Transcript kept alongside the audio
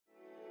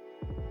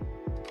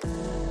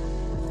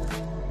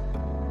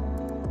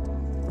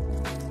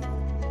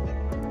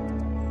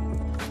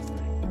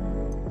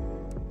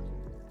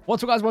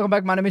What's up, guys? Welcome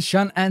back. My name is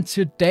Shun, and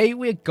today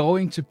we're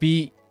going to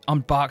be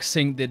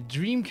unboxing the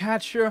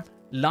Dreamcatcer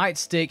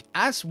Lightstick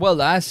as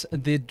well as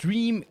the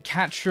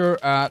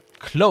Dreamcatcer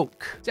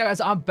cloak. So guys,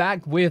 I'm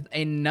back with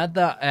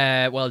another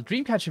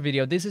Dreamcatcer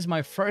video. This is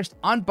my first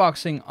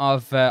unboxing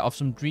of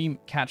some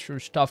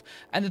Dreamcatcer stuff,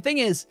 and the thing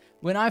is,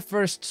 when I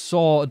first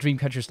saw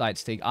Dreamcatcer's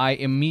Lightstick, I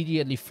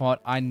immediately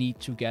thought I need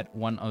to get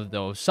one of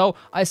those. So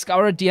I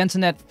scoured the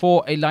internet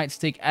for a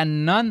Lightstick,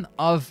 and none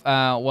of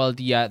no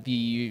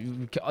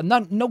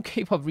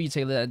K-pop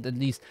retailer at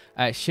least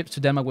ships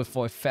to Denmark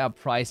for a fair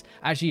price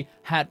actually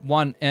had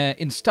one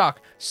in stock.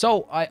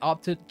 So I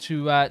opted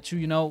to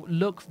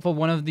look for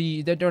one of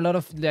the. There are a lot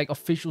of like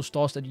official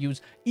stores that use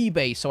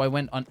eBay. So I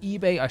went on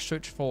eBay. I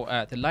searched for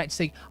the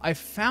Lightstick. I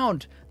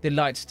found the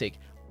Lightstick,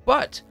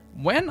 but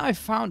when I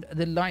found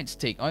the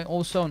Lightstick, I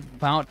also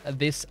found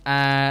this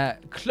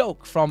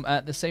cloak from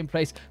the same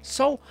place.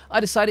 So I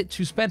decided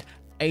to spend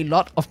a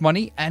lot of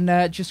money and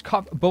just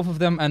cop both of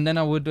them, and then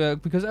I would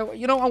because I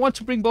want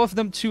to bring both of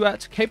them to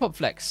K-pop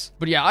Flex.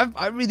 But yeah,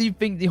 I really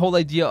think the whole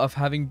idea of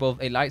having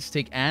both a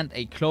Lightstick and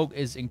a cloak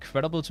is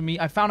incredible to me.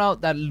 I found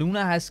out that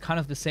Luna has kind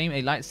of the same,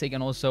 a Lightstick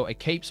and also a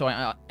cape, so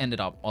I ended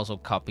up also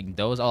copying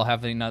those. I'll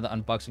have another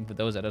unboxing for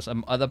those at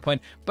some other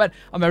point, but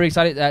I'm very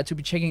excited to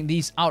be checking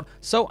these out.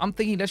 So I'm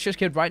thinking let's just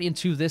get right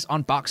into this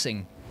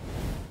unboxing.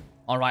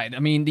 Alright, I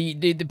mean,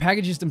 the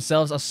packages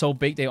themselves are so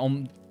big, they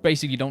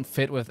basically don't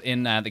fit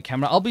within the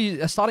camera. I'll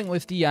be starting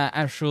with the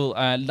actual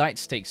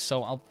Lightstick,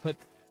 so I'll put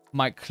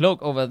my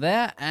cloak over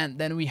there, and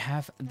then we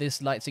have this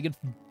Lightstick. It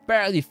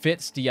barely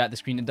fits the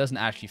screen. It doesn't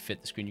actually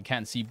fit the screen. You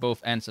can't see both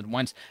ends at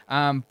once.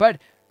 But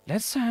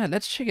let's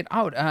check it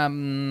out.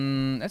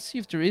 Let's see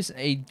if there is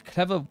a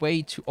clever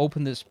way to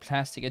open this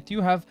plastic. I do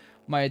have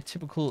my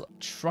typical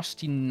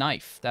trusty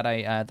knife that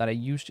I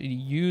usually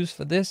use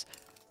for this.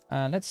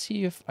 Let's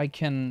see if I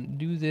can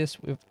do this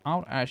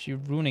without actually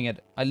ruining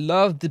it. I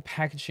love the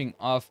packaging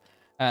of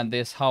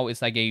this, how it's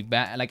like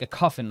a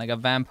coffin, like a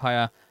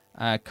vampire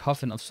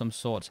coffin of some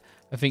sort.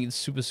 I think it's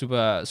super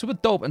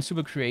dope and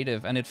super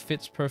creative, and it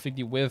fits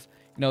perfectly with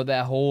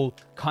their whole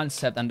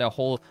concept and their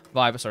whole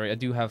vibe. Sorry, I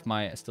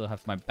still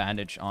have my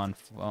bandage on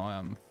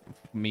for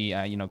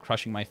me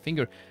crushing my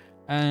finger.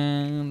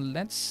 And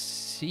let's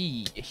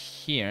see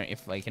here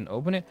if I can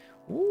open it.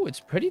 Ooh,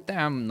 it's pretty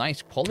damn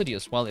nice quality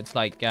as well. It's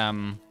like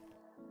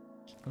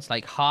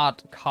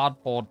hard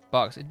cardboard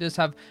box. It does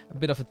have a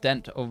bit of a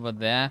dent over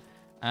there.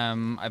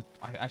 I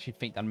actually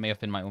think that may have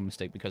been my own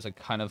mistake, because I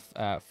kind of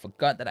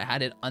forgot that I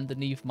had it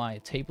underneath my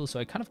table, so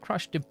I kind of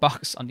crushed the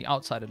box on the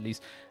outside at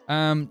least.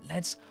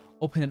 Let's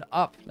open it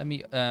up. Let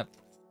me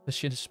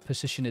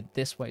position it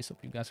this way so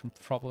you guys can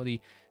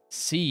probably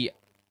see.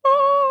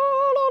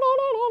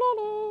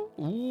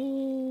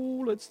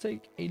 Ooh, let's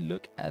take a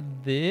look at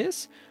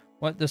this.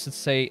 What does it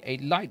say? A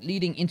light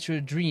leading into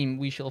a dream.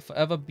 We shall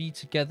forever be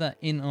together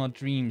in our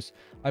dreams.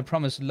 I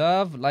promise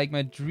love, like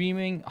my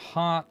dreaming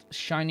heart,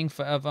 shining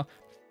forever,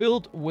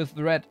 filled with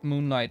red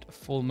moonlight,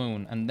 full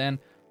moon. And then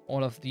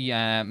all of the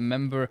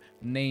member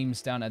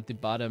names down at the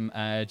bottom.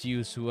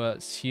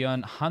 Jiusua,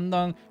 Sion,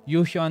 Handong,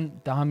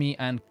 Yuhyun, Dami,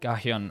 and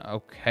Gahyun.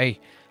 Okay,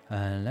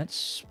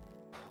 let's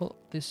pull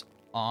this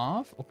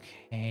off.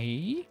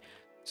 Okay.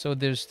 So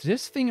there's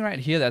this thing right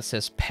here that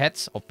says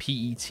PET or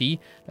PET.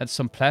 That's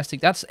some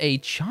plastic. That's a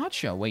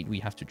charger. Wait, we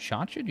have to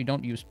charge it? You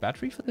don't use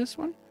battery for this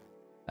one?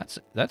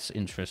 That's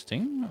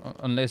interesting.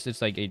 Unless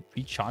it's like a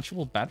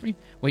rechargeable battery.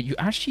 Wait, you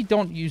actually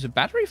don't use a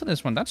battery for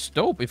this one? That's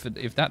dope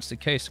if that's the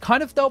case.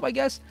 Kind of dope, I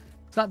guess.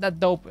 It's not that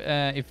dope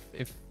if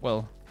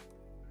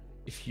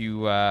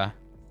you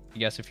I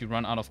guess if you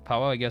run out of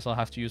power, I guess I'll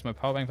have to use my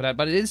power bank for that.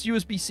 But it is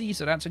USB-C,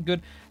 so that's a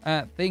good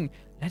thing.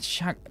 Let's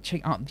check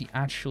out the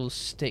actual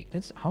stick.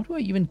 How do I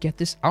even get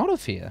this out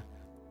of here?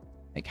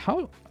 Like,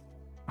 how...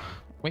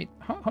 Wait,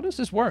 how does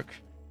this work?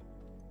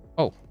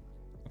 Oh,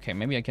 okay,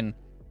 maybe I can...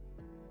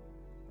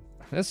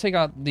 Let's take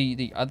out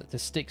the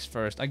sticks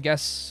first. I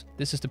guess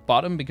this is the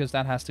bottom, because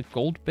that has the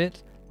gold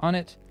bit on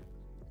it.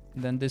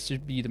 And then this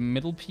should be the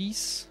middle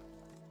piece.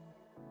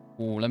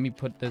 Oh, let me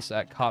put this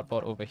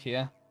cardboard over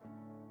here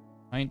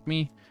behind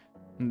me,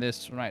 and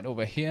this right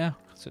over here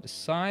to the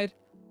side.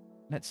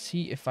 Let's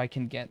see if I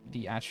can get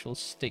the actual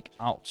stick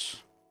out.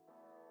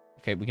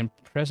 Okay, we can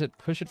push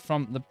it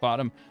from the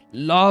bottom.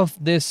 Love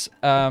this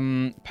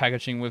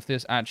packaging with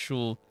this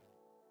actual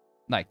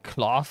like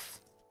cloth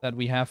that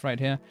we have right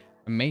here.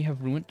 I may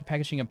have ruined the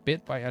packaging a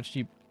bit by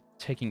actually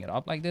taking it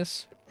up like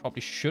this. Probably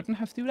shouldn't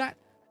have done that.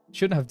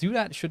 Shouldn't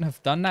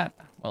have done that.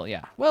 Well,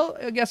 yeah. Well,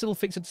 I guess it'll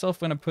fix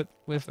itself when I put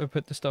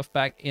the stuff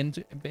back in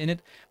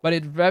it. But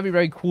it's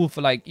very cool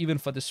for even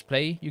for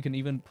display. You can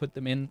even put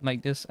them in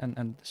like this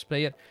and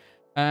display it.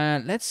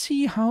 Let's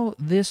see how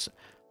this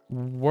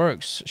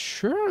works.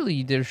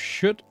 Surely there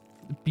should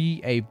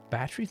be a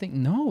battery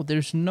thing. No,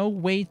 there's no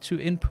way to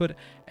input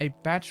a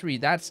battery.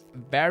 That's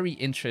very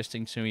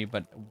interesting to me.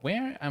 But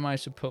how am I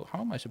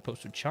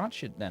supposed to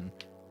charge it then?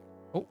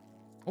 Oh.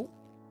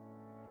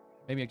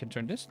 Maybe I can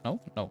turn this? No.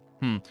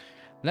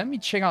 Let me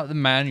check out the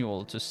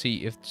manual to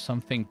see if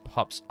something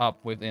pops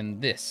up within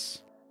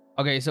this.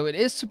 Okay, so it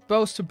is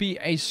supposed to be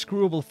a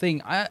screwable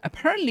thing.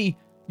 Apparently,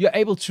 you're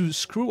able to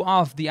screw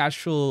off the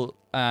actual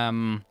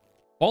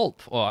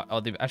bulb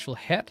or the actual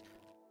head.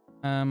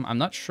 I'm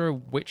not sure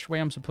which way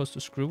I'm supposed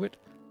to screw it.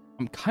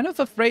 I'm kind of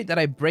afraid that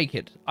I break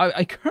it.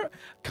 I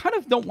kind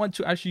of don't want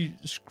to actually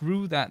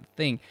screw that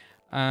thing.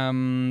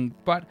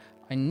 But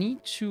I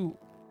need to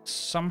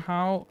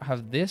somehow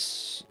have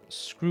this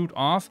screwed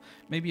off.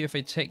 Maybe if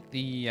I take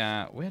the...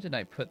 where did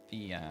I put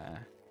the...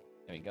 there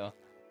we go.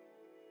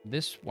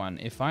 This one.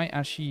 If I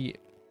actually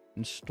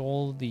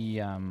install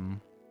the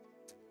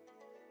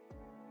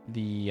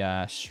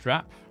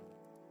strap,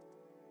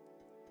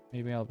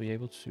 maybe I'll be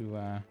able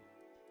to...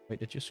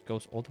 wait, it just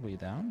goes all the way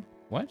down?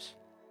 What?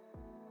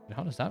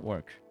 How does that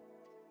work?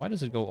 Why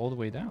does it go all the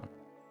way down?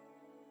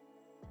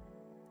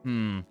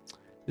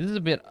 This is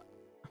a bit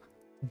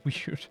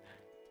weird.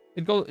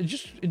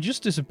 It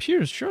just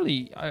disappears.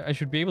 Surely I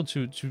should be able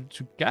to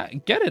get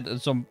it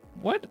at some...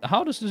 What?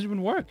 How does this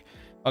even work?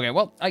 Okay,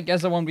 well, I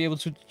guess I won't be able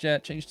to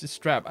change the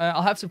strap.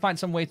 I'll have to find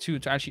some way to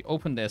actually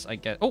open this, I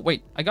guess. Oh,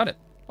 wait, I got it.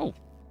 Oh,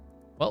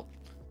 well,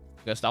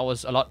 I guess that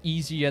was a lot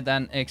easier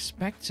than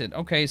expected.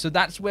 Okay, so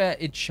that's where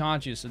it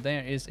charges. So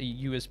there is a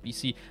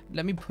USB-C.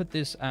 Let me put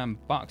this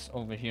box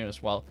over here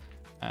as well,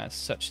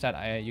 such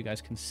that you guys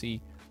can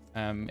see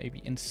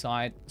maybe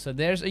inside. So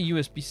there's a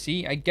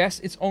USB-C. I guess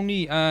it's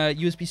only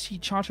USB-C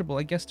chargeable.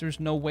 I guess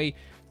there's no way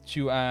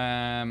to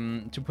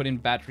put in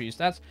batteries.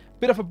 That's a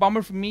bit of a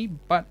bummer for me,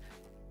 but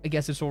I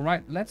guess it's all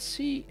right. Let's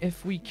see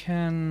if we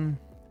can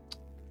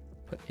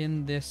put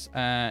in this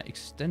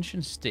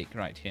extension stick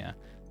right here.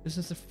 This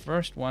is the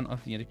first one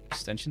of the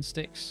extension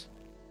sticks.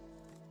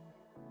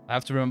 I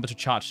have to remember to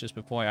charge this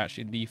before I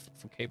actually leave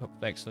for K-pop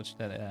Flex, such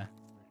that, or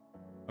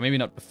maybe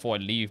not before I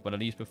leave, but at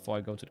least before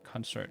I go to the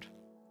concert.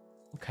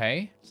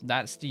 Okay, so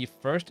that's the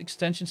first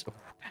extension. Oh,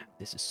 man,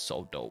 this is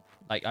so dope.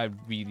 Like, I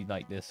really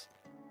like this.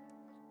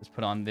 Let's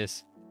put on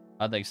this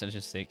other extension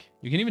stick.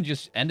 You can even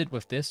just end it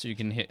with this, so you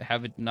can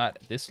have it not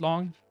this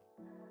long.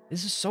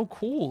 This is so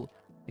cool.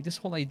 Like, this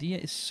whole idea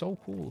is so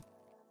cool.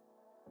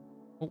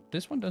 Oh,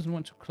 this one doesn't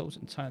want to close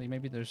entirely.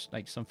 Maybe there's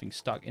like something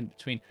stuck in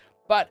between.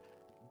 But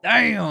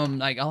damn,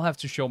 like, I'll have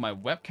to show my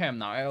webcam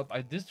now.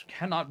 This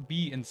cannot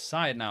be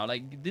inside now.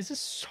 Like, this is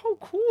so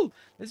cool.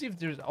 Let's see if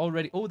there's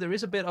already... Oh, there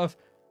is a bit of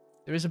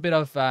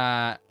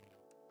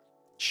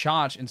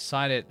charge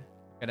inside it.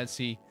 Okay, let's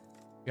see.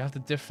 We have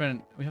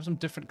some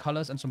different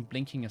colors and some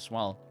blinking as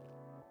well.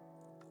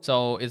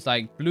 So it's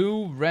like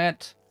blue,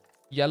 red,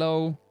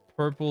 yellow,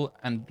 purple,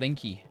 and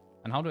blinky.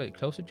 And how do I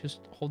close it?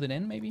 Just hold it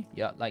in, maybe?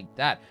 Yeah, like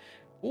that.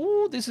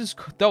 Ooh, this is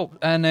dope.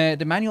 And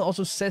the manual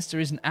also says there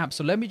is an app.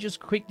 So let me just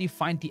quickly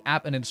find the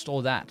app and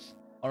install that.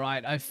 All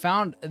right, I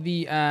found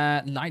the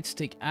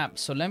LIGHTSTICK app.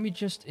 So let me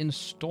just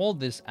install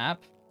this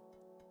app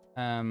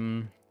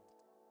in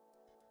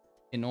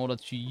order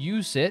to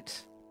use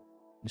it.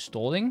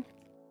 Installing.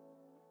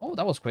 Oh,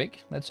 that was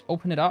quick. Let's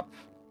open it up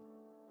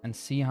and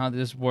see how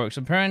this works.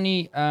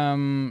 Apparently,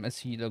 let's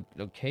see the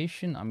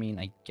location. I mean,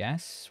 I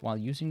guess while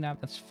using that,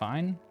 that's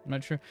fine. I'm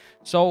not sure.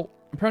 So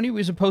apparently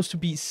we're supposed to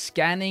be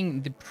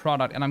scanning the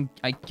product, and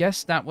I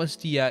guess that was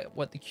the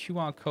what the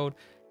QR code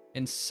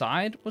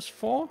inside was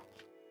for.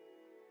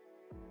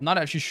 I'm not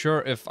actually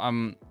sure if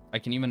I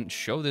can even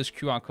show this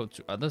QR code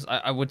to others.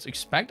 I would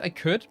expect I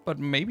could, but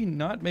maybe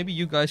not. Maybe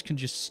you guys can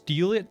just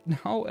steal it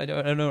now. I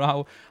don't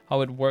know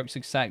how it works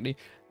exactly.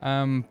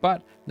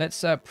 But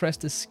let's press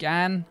the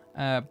scan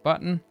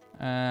button.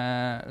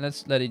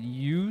 Let's let it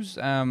use.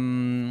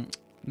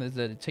 Let's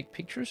let it take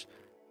pictures.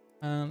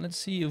 Let's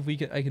see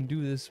if I can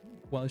do this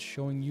while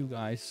showing you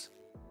guys.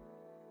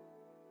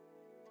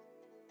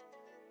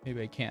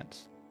 Maybe I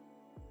can't.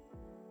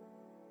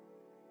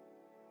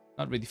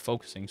 Not really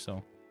focusing,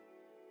 so.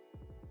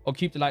 Oh,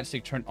 keep the light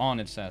stick turned on,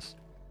 it says.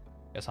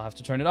 Guess I'll have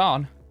to turn it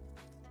on.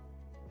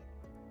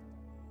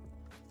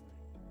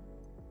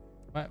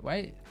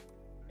 Wait.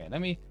 Okay,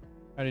 let me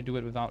try to do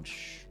it without...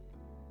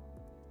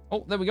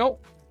 Oh, there we go.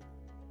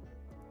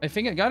 I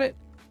think I got it.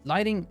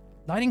 Lighting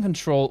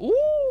control.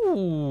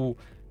 Ooh!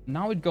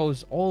 Now it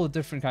goes all the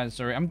different kinds.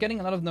 Sorry, I'm getting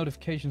a lot of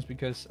notifications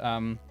because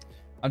I'm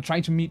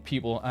trying to meet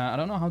people. I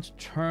don't know how to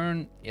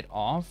turn it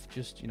off.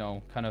 Just, you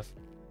know, kind of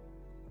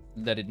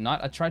let it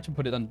not. I tried to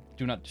put it on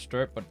do not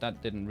disturb, but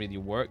that didn't really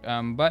work.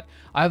 But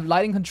I have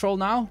lighting control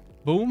now.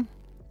 Boom.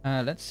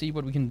 Let's see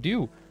what we can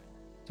do.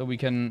 So we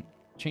can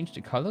change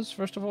the colors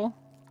first of all.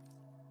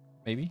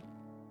 Maybe.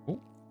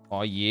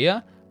 Oh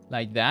yeah,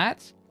 like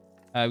that.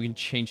 We can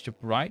change the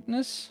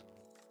brightness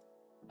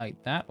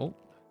like that. Oh,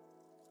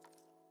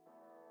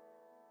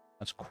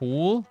 that's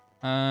cool.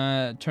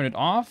 Turn it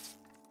off.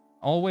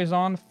 Always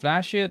on.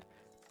 Flash it.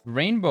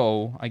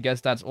 Rainbow. I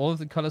guess that's all of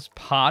the colors.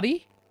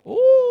 Party.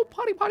 Oh,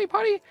 party.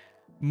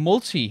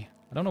 Multi.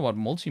 I don't know what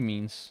multi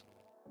means.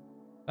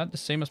 Is that the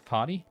same as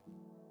party?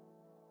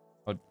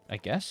 Or I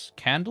guess.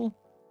 Candle.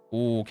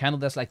 Oh, candle.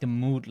 That's like the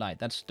mood light.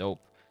 That's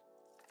dope.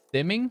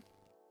 Dimming.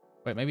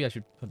 Wait, maybe I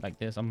should put like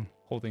this. I'm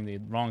holding the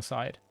wrong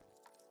side.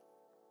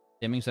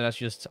 Dimming. So that's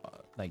just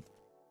like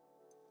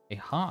a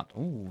heart.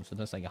 Oh, so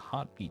that's like a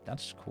heartbeat.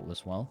 That's cool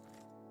as well.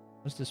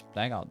 What's this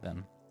blackout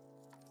then?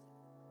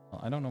 Oh,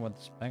 I don't know what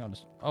this blackout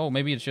is. Oh,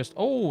 maybe it's just...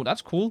 Oh,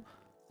 that's cool.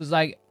 It's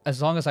like,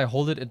 as long as I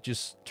hold it, it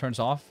just turns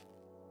off.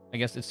 I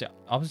guess it's the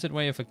opposite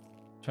way if I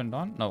turn it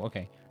on. No,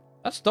 okay.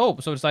 That's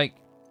dope. So it's like,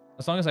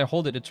 as long as I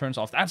hold it, it turns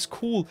off. That's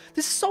cool.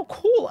 This is so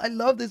cool. I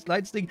love this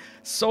light stick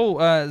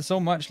so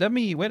much. Let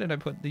me... Where did I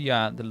put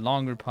the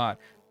longer part?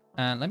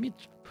 Let me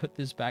put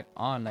this back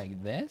on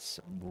like this.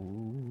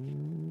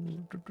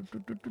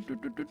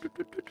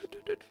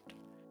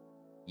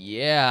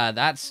 Yeah,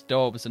 that's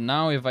dope. So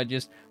now if I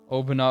just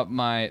open up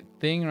my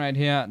thing right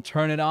here,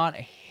 turn it on,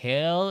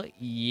 hell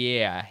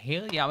yeah,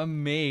 I'm a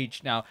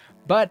mage now.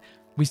 But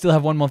we still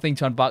have one more thing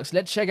to unbox.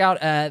 Let's check out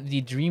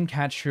the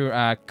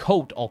Dreamcatcher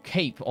coat or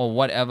cape or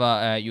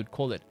whatever you'd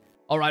call it.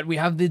 All right, we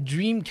have the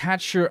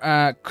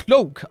Dreamcatcher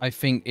cloak, I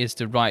think is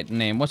the right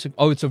name. What's it?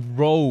 Oh, it's a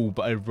robe,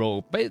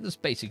 But it's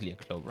basically a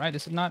cloak, right?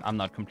 Is it not? I'm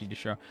not completely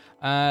sure.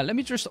 Let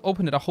me just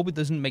open it. I hope it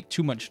doesn't make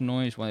too much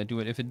noise when I do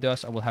it. If it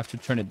does, I will have to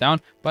turn it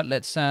down. But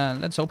let's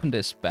open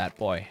this bad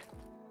boy.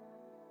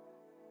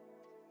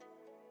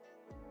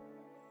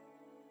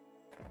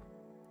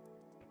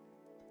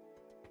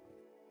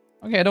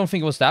 Okay, I don't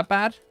think it was that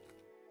bad.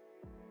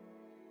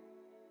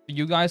 For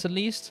you guys, at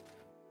least.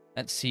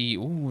 Let's see.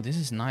 Ooh, this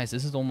is nice.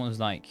 This is almost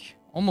like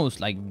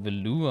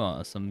velour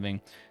or something.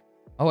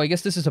 Oh, I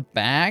guess this is a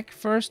bag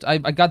first. I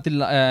got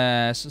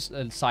the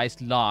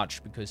size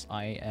large because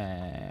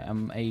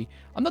I'm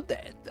not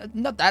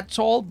that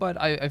tall,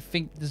 but I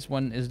think this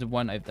one is the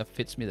one that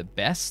fits me the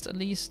best, at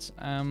least.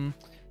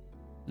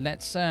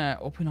 Let's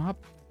open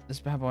up this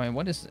bad boy.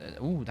 What is?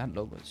 Ooh, that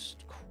logo is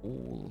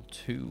cool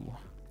too.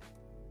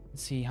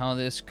 Let's see how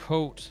this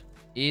coat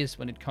is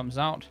when it comes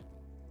out.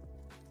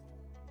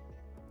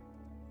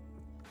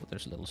 Oh,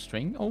 there's a little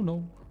string. Oh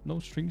no, no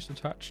strings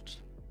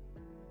attached.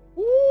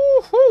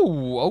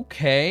 Woohoo!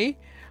 Okay,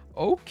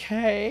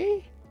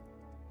 okay.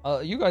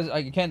 You guys,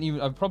 I can't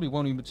even. I probably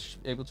won't even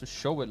be able to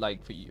show it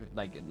like for you,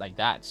 like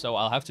that. So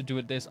I'll have to do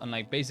it this on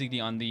like basically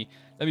on the.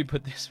 Let me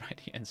put this right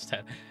here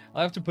instead.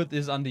 I'll have to put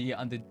this on the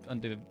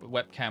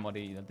webcam or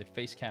the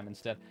face cam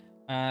instead.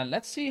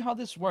 Let's see how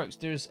this works.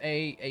 There's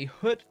a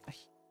hood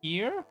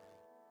here,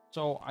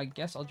 so I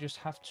guess I'll just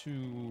have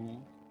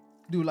to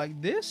do like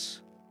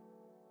this.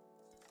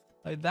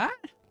 Like that?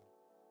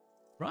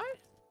 Right?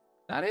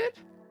 That it?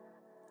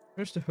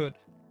 Where's the hood?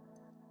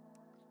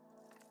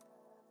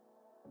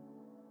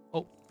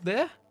 Oh,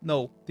 there?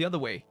 No, the other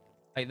way.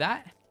 Like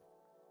that?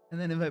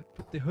 And then if I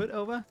put the hood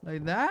over,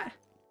 like that?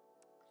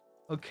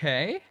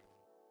 Okay.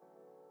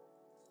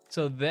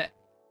 So that...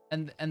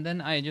 And then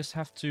I just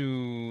have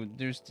to...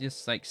 There's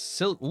this like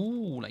silk...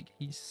 Ooh, like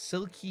a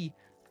silky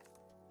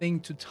thing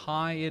to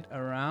tie it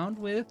around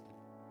with.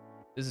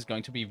 This is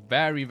going to be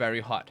very,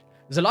 very hot.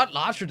 It's a lot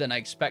larger than I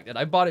expected.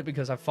 I bought it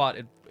because I thought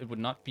it would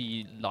not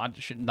be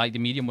large, like the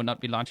medium would not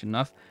be large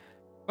enough.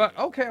 But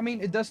okay, I mean,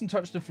 it doesn't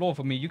touch the floor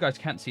for me. You guys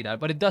can't see that,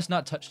 but it does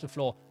not touch the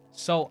floor.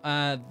 So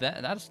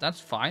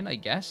that's fine, I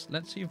guess.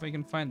 Let's see if I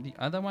can find the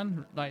other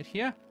one right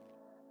here.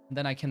 And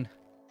then I can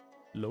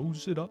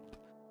close it up.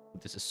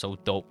 This is so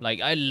dope. Like,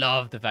 I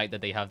love the fact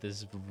that they have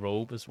this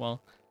robe as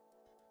well.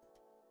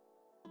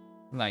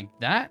 Like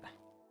that.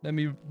 Let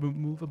me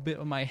remove a bit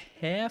of my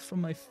hair from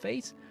my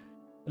face.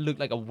 I look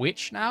like a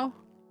witch now.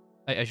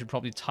 I should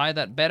probably tie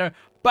that better.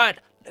 But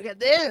look at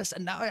this,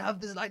 and now I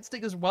have this light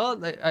stick as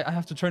well. I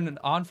have to turn it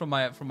on from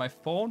my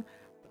phone.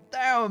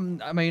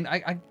 Damn, I mean,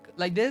 I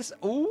like this.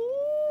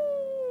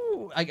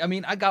 Ooh, I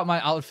mean, I got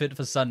my outfit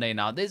for Sunday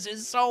now. This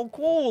is so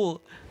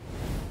cool.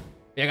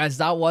 Yeah, guys,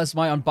 that was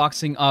my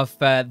unboxing of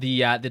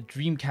the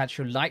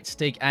Dreamcatcher light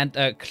stick and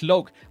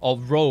cloak or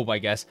robe, I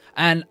guess.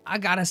 And I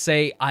gotta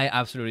say, I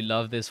absolutely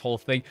love this whole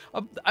thing.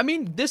 I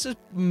mean, this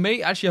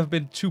may actually have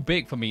been too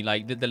big for me,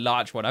 like the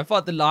large one. I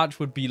thought the large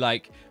would be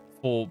like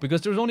full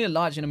because there's only a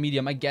large and a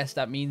medium. I guess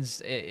that means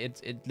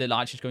the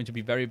large is going to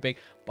be very big,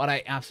 but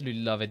I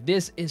absolutely love it.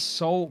 This is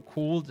so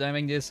cool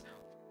having this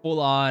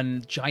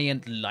full-on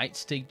giant light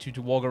stick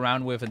to walk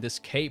around with, and this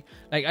cape.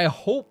 Like, I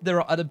hope there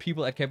are other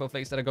people at Cape of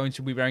Flakes that are going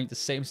to be wearing the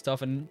same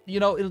stuff, and you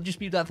know, it'll just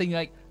be that thing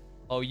like,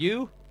 oh,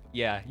 you?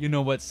 Yeah, you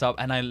know what's up.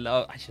 And I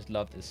just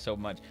love this so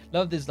much.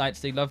 Love this light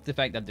stick. Love the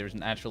fact that there's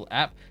an actual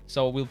app.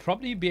 So we'll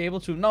probably be able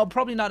to, no,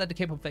 probably not at the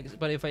Cape of Flakes,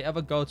 but if I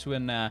ever go to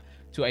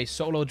a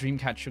solo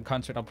Dreamcatcher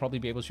concert, I'll probably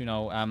be able to, you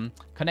know,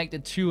 connect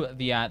it to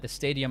the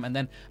stadium and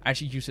then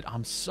actually use it.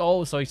 I'm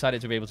so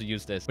excited to be able to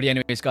use this. But yeah,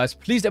 anyways, guys,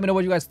 please let me know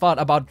what you guys thought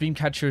about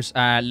Dreamcatcher's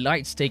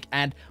light stick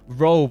and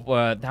robe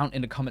down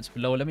in the comments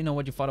below. Let me know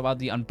what you thought about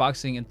the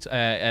unboxing and,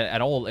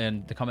 at all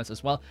in the comments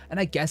as well. And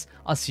I guess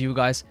I'll see you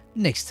guys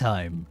next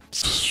time.